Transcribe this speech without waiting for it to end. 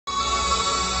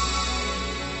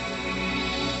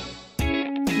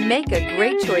Make a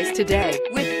great choice today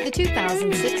with the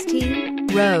 2016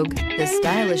 Rogue. The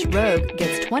stylish Rogue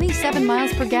gets 27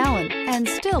 miles per gallon and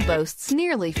still boasts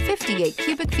nearly 58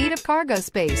 cubic feet of cargo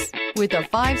space. With a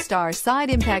 5-star side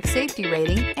impact safety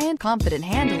rating and confident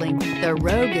handling, the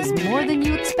Rogue is more than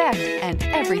you expect and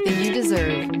everything you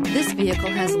deserve. This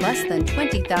vehicle has less than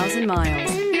 20,000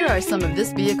 miles. Here are some of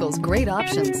this vehicle's great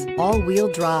options: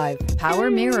 all-wheel drive,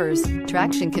 power mirrors,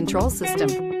 traction control system,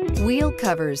 wheel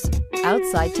covers,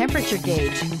 outside temperature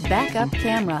gauge, backup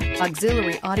camera,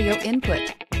 auxiliary audio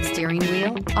input, steering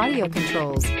wheel audio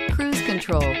controls, cruise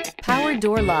control, power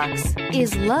door locks.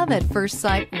 Is love at first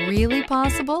sight really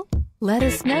possible? Let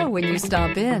us know when you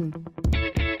stop in.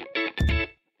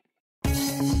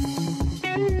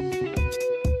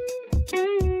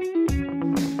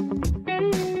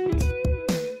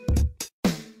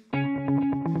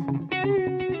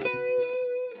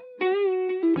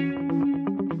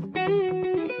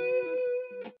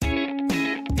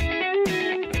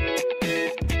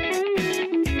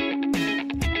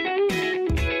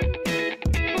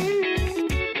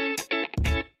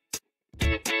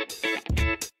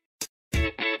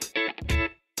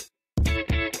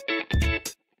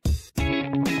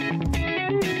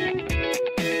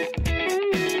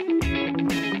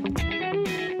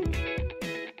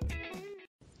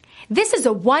 This is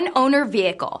a one-owner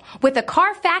vehicle with a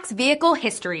Carfax Vehicle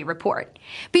History Report.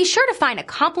 Be sure to find a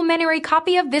complimentary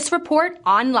copy of this report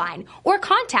online or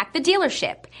contact the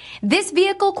dealership. This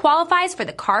vehicle qualifies for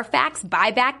the Carfax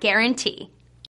Buyback Guarantee.